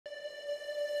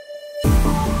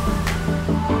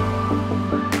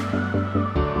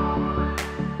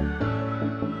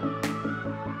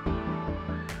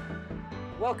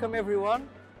Welcome everyone.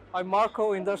 I'm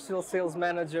Marco, Industrial Sales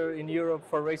Manager in Europe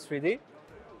for Raise3D.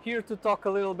 Here to talk a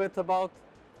little bit about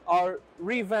our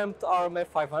revamped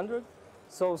RMF500.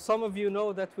 So some of you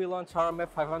know that we launched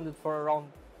RMF500 for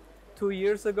around 2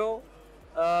 years ago,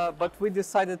 but we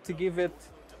decided to give it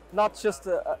not just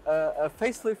a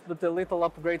facelift, but a little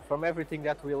upgrade from everything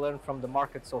that we learned from the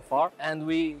market so far. And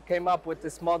we came up with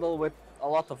this model with a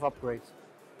lot of upgrades.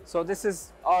 So this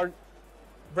is our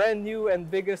brand new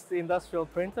and biggest industrial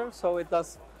printer. So it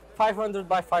does 500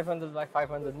 by 500 by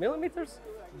 500 millimeters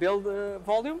build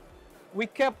volume. We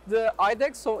kept the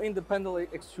IDEX, so independent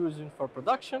extrusion for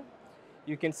production.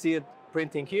 You can see it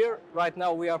printing here. Right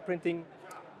now we are printing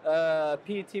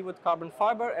PET with carbon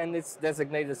fiber, and it's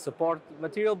designated support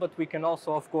material, but we can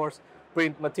also, of course,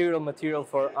 print material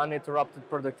for uninterrupted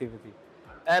productivity.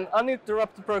 And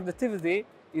uninterrupted productivity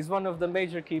is one of the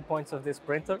major key points of this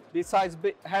printer. Besides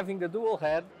having the dual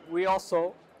head, we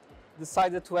also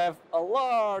decided to have a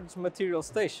large material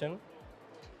station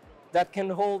that can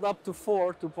hold up to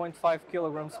 2.5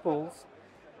 kilogram spools,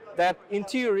 that in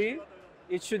theory,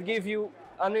 it should give you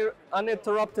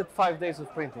uninterrupted 5 days of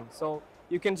printing. So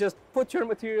you can just put your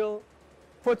material,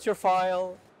 put your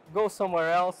file, go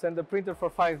somewhere else, and the printer for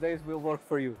 5 days will work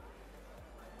for you.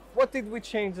 What did we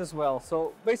change as well?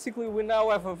 So basically we now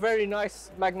have a very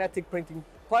nice magnetic printing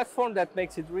platform that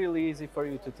makes it really easy for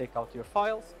you to take out your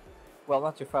files. Well,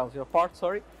 not your files, your parts,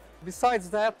 sorry. Besides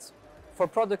that, for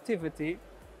productivity,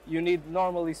 you need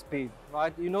normally speed,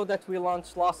 right? You know that we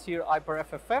launched last year Hyper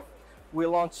FFF. We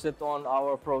launched it on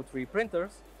our Pro 3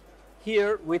 printers.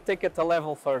 Here we take it a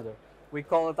level further. We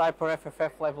call it Hyper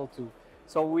FFF level 2.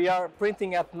 So we are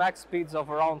printing at max speeds of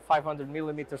around 500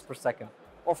 millimeters per second.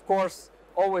 Of course,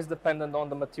 always dependent on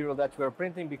the material that we are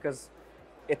printing, because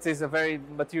it is a very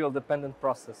material dependent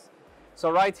process.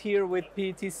 So right here with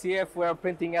PETCF we are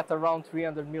printing at around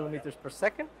 300 millimeters per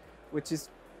second, which is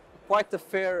quite a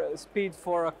fair speed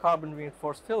for a carbon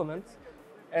reinforced filament.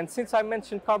 And since I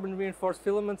mentioned carbon reinforced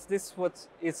filaments, this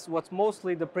is what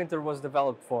mostly the printer was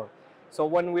developed for. So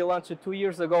when we launched it 2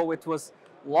 years ago, it was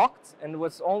locked and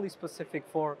was only specific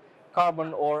for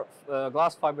carbon or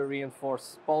glass fiber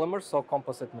reinforced polymers, so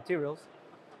composite materials.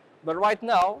 But right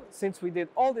now, since we did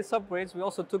all these upgrades, we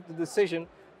also took the decision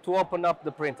to open up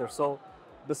the printer. So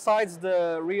besides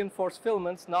the reinforced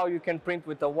filaments, now you can print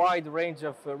with a wide range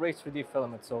of Raise3D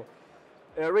filaments. So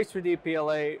Raise3D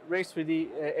PLA, Raise3D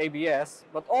ABS,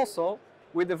 but also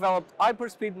we developed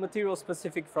hyperspeed material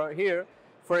specific for here.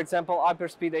 For example,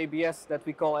 hyperspeed ABS that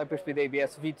we call hyperspeed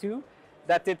ABS V2,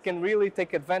 that it can really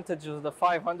take advantage of the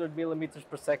 500 millimeters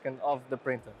per second of the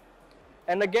printer.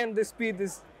 And again, the speed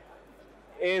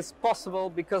is possible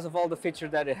because of all the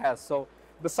features that it has. So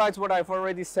besides what I've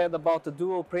already said about the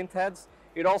dual print heads,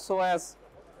 it also has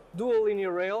dual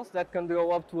linear rails that can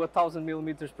go up to 1000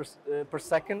 millimeters per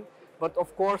second. But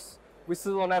of course, we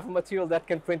still don't have a material that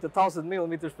can print 1000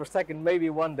 millimeters per second.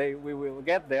 Maybe one day we will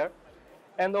get there.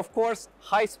 And of course,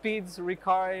 high speeds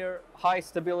require high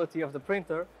stability of the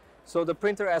printer. So the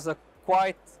printer has a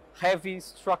quite heavy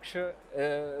structure,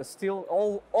 steel,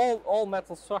 all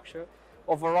metal structure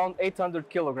of around 800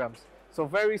 kilograms. So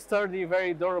very sturdy,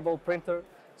 very durable printer,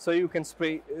 so you can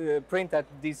print at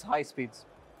these high speeds.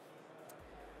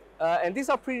 And these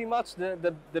are pretty much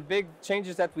the big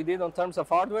changes that we did in terms of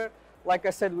hardware. Like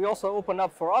I said, we also open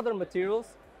up for other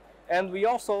materials, and we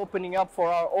also opening up for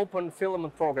our open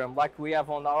filament program, like we have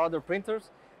on our other printers,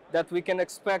 that we can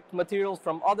expect materials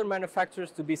from other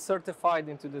manufacturers to be certified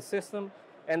into the system,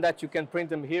 and that you can print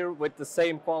them here with the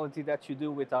same quality that you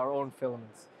do with our own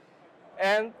filaments.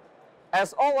 And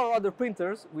as all our other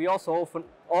printers, we also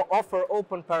offer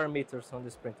open parameters on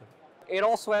this printer. It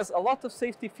also has a lot of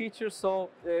safety features, so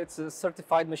it's a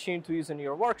certified machine to use in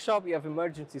your workshop. You have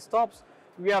emergency stops.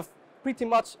 We have pretty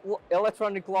much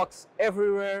electronic locks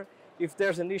everywhere. If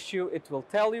there's an issue, it will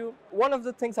tell you. One of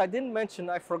the things I didn't mention,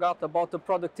 I forgot about the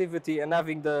productivity and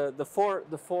having the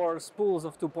four spools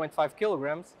of 2.5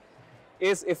 kilograms,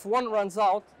 is if one runs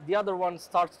out, the other one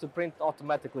starts to print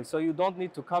automatically. So you don't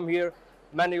need to come here,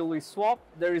 manually swap.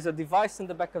 There is a device in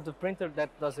the back of the printer that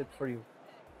does it for you.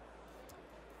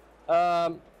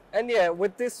 And yeah,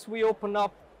 with this we open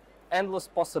up endless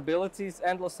possibilities,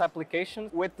 endless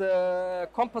applications. With the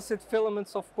composite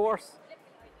filaments, of course,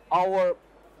 our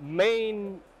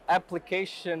main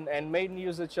application and main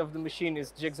usage of the machine is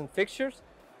jigs and fixtures.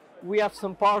 We have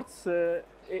some parts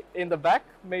in the back.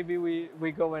 Maybe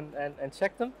we go and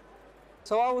check them.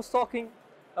 So I was talking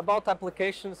about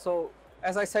applications. So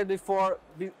as I said before,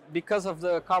 because of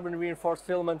the carbon reinforced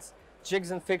filaments, jigs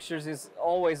and fixtures is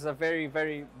always a very,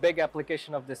 very big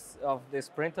application of this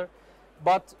printer.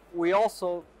 But we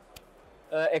also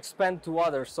expand to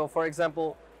others. So for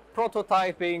example,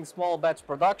 prototyping, small batch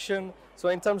production. So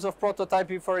in terms of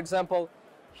prototyping, for example,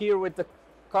 here with the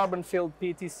carbon filled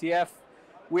PETCF,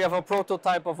 we have a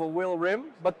prototype of a wheel rim,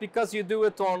 but because you do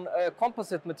it on a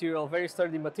composite material, very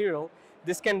sturdy material,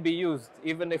 this can be used,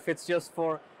 even if it's just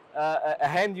for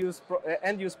a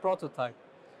end-use prototype.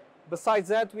 Besides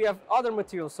that, we have other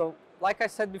materials. So like I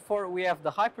said before, we have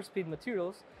the Hyper Speed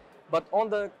materials, but on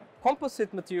the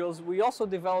composite materials, we also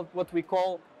developed what we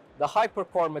call the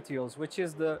Hypercore materials, which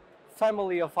is the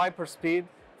family of Hyper Speed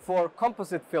for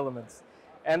composite filaments.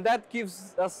 And that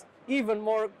gives us even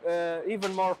more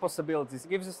possibilities. It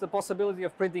gives us the possibility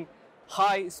of printing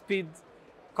high-speed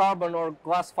carbon or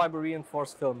glass fiber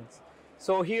reinforced filaments.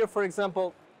 So here, for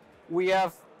example, we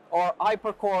have our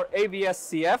Hypercore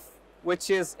ABS-CF, which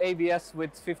is ABS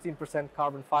with 15%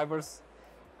 carbon fibers.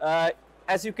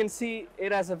 As you can see,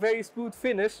 it has a very smooth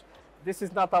finish. This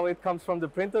is not how it comes from the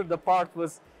printer. The part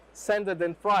was sanded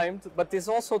and primed, but it's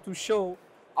also to show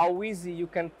how easy you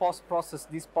can post-process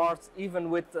these parts even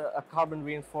with a carbon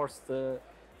reinforced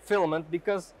filament,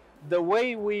 because the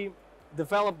way we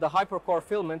develop the Hypercore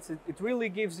filaments, it really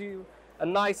gives you a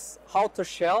nice outer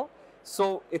shell,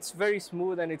 so it's very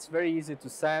smooth and it's very easy to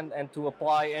sand and to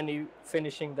apply any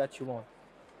finishing that you want.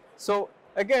 So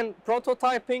again,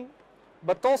 prototyping,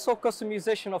 but also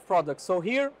customization of products. So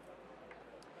here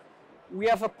we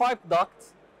have a pipe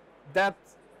duct that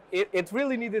it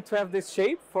really needed to have this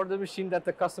shape for the machine that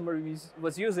the customer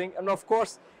was using, and of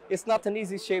course it's not an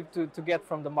easy shape to get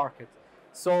from the market.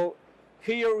 So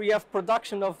here we have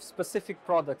production of specific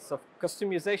products, of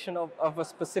customization of a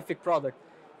specific product.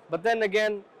 But then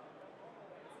again,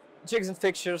 jigs and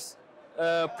fixtures,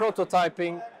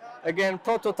 prototyping, again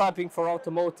prototyping for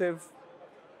automotive,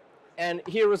 and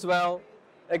here as well,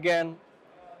 again,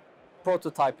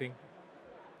 prototyping.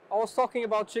 I was talking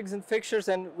about jigs and fixtures,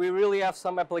 and we really have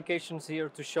some applications here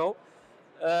to show.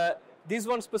 These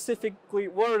ones specifically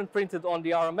weren't printed on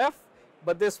the RMF,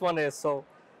 but this one is. So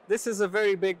this is a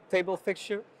very big table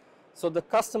fixture. So the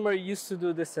customer used to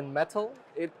do this in metal.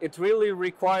 It really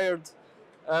required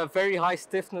very high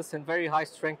stiffness and very high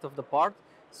strength of the part.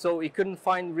 So he couldn't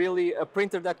find really a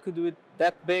printer that could do it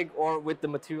that big or with the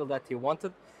material that he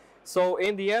wanted. So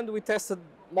in the end, we tested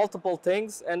multiple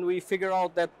things, and we figured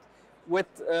out that with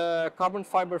carbon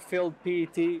fiber filled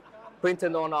PET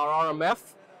printed on our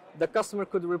RMF, the customer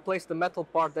could replace the metal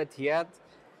part that he had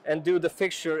and do the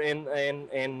fixture in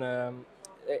a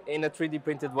 3D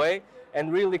printed way,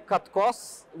 and really cut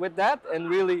costs with that, and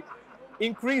really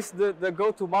increase the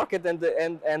go-to market and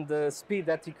the speed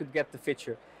that he could get the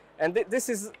fixture. And this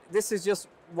is just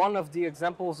one of the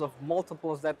examples of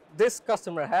multiples that this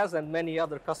customer has, and many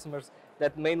other customers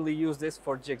that mainly use this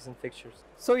for jigs and fixtures.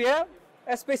 So yeah,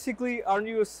 that's basically our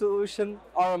newest solution,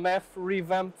 RMF,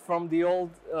 revamped from the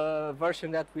old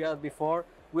version that we had before.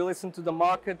 We listened to the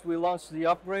market, we launched the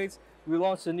upgrades, we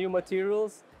launched the new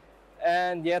materials,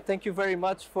 and yeah, thank you very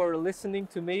much for listening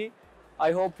to me.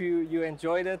 I hope you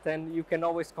enjoyed it, and you can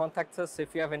always contact us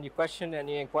if you have any question,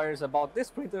 any inquiries about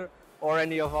this printer or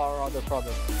any of our other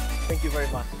products. Thank you very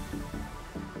much.